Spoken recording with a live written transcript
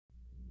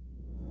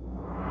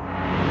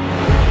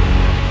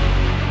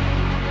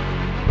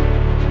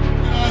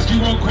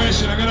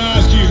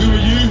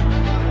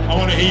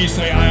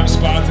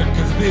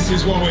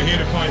this is what we're here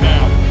to find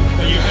out.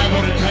 That you have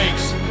what it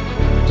takes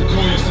to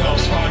call yourself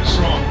Spartan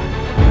Strong.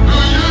 Who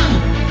are you?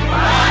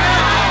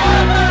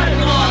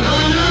 Come on, who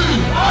are you?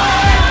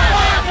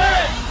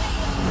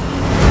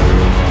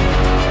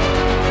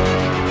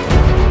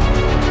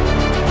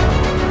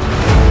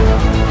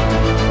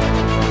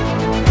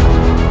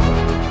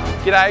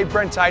 G'day,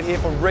 Brent Tate here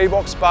from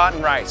Reebok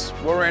Spartan Race.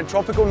 We're in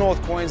tropical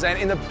North Queensland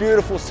in the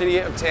beautiful city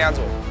of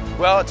Townsville.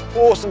 Well, it's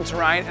awesome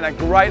terrain and a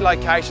great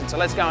location, so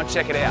let's go and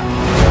check it out.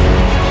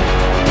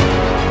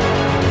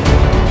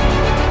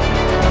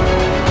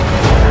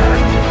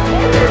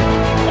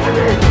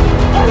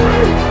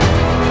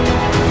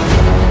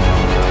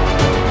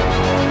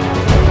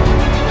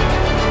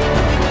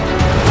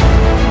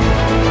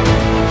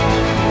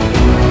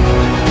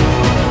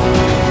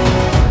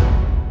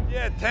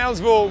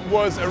 Townsville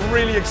was a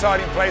really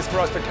exciting place for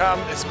us to come,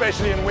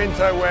 especially in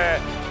winter where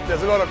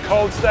there's a lot of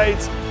cold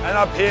states, and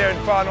up here in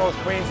far north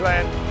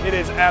Queensland it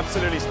is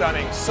absolutely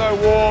stunning. So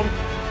warm,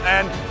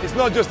 and it's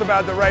not just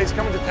about the race.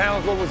 Coming to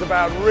Townsville was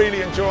about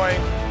really enjoying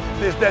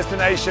this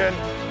destination.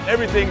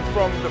 Everything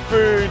from the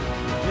food,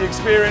 the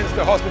experience,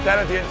 the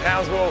hospitality in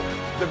Townsville,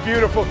 the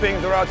beautiful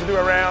things there are to do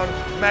around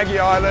Maggie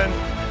Island,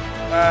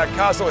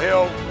 Castle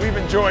Hill. We've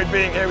enjoyed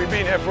being here. We've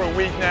been here for a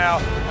week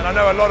now, and I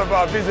know a lot of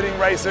our visiting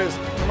racers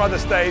from other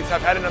states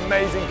have had an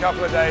amazing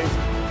couple of days.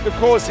 The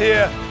course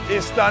here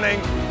is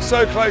stunning,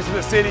 so close to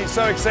the city,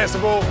 so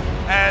accessible,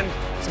 and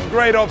some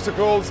great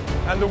obstacles,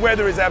 and the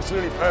weather is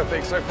absolutely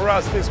perfect. So for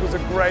us, this was a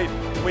great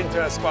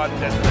winter Spartan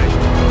destination.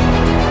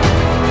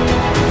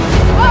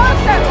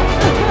 Awesome!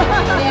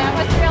 Yeah, it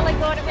was really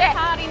good. It was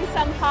hard in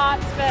some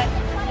parts, but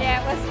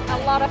yeah, it was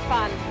a lot of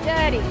fun.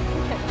 Dirty.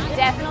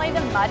 Definitely the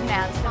mud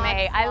mounts for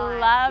me. I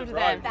loved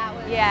them.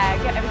 Yeah,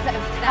 it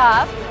was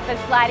tough, but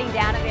sliding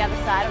down at the other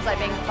side, it was like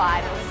being 5.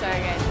 It was so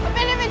good. A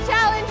bit of a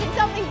challenge and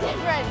something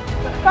different.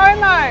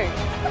 FOMO.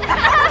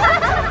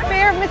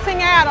 Fear of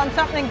missing out on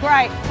something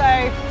great.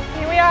 So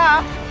here we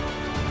are.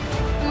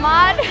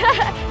 Mud.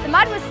 The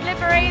mud was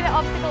slippery, the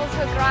obstacles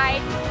were great.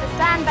 The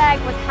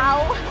sandbag was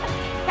hell,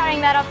 carrying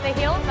that up the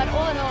hill, but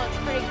all in all, it's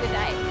a pretty good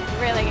day.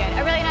 Really good.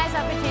 A really nice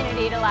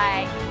opportunity to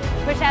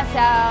push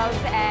ourselves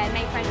and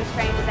make friends with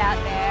strangers out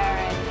there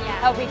and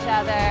help each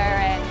other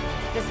and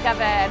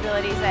discover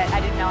abilities that I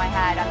didn't know I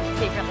had. I'm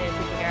secretly a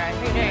superhero.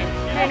 Who knew?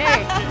 Who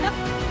knew?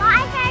 My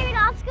favourite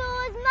obstacle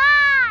is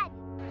mud!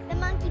 The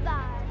monkey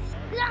bars.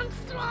 I'm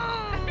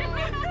strong! We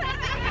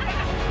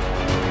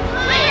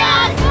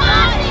are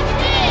Spartan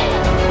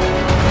kids!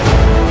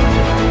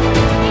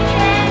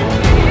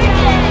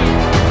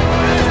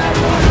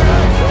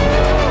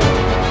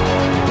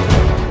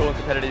 Cool and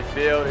competitive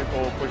field. We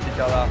all push each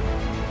other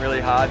really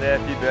hard there, a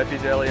few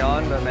burpees early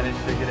on, but managed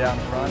to get out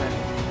in front and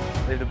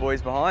leave the boys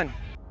behind.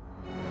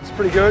 It's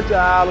pretty good.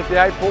 Look, the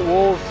 8-foot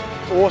wall's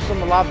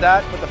awesome, I love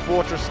that, but the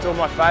fortress is still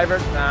my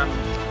favourite.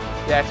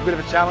 Yeah, it's a bit of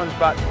a challenge,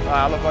 but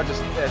look,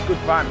 it's good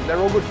fun. They're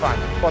all good fun.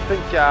 I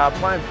think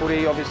playing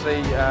footy, obviously,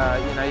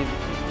 you know,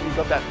 you've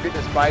got that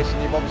fitness base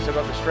and you've obviously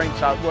got the strength,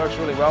 so it works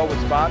really well with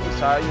Spartans.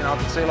 So, you know, I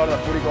can see a lot of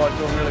the footy guys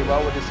doing really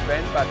well with this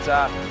event, but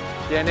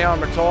yeah, now I'm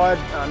retired.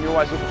 You're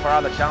always looking for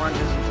other challenges,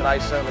 and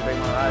today's certainly been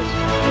one of those.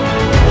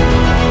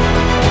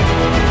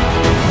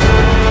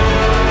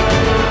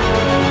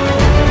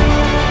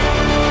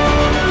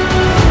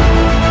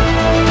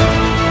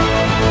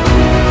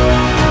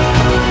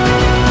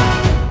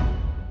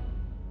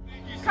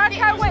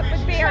 Cocoa whip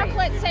with berries.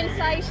 Chocolate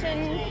sensation,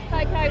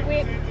 cocoa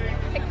whip,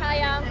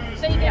 cacao,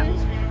 vegan.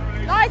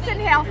 Nice and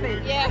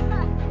healthy. Yeah.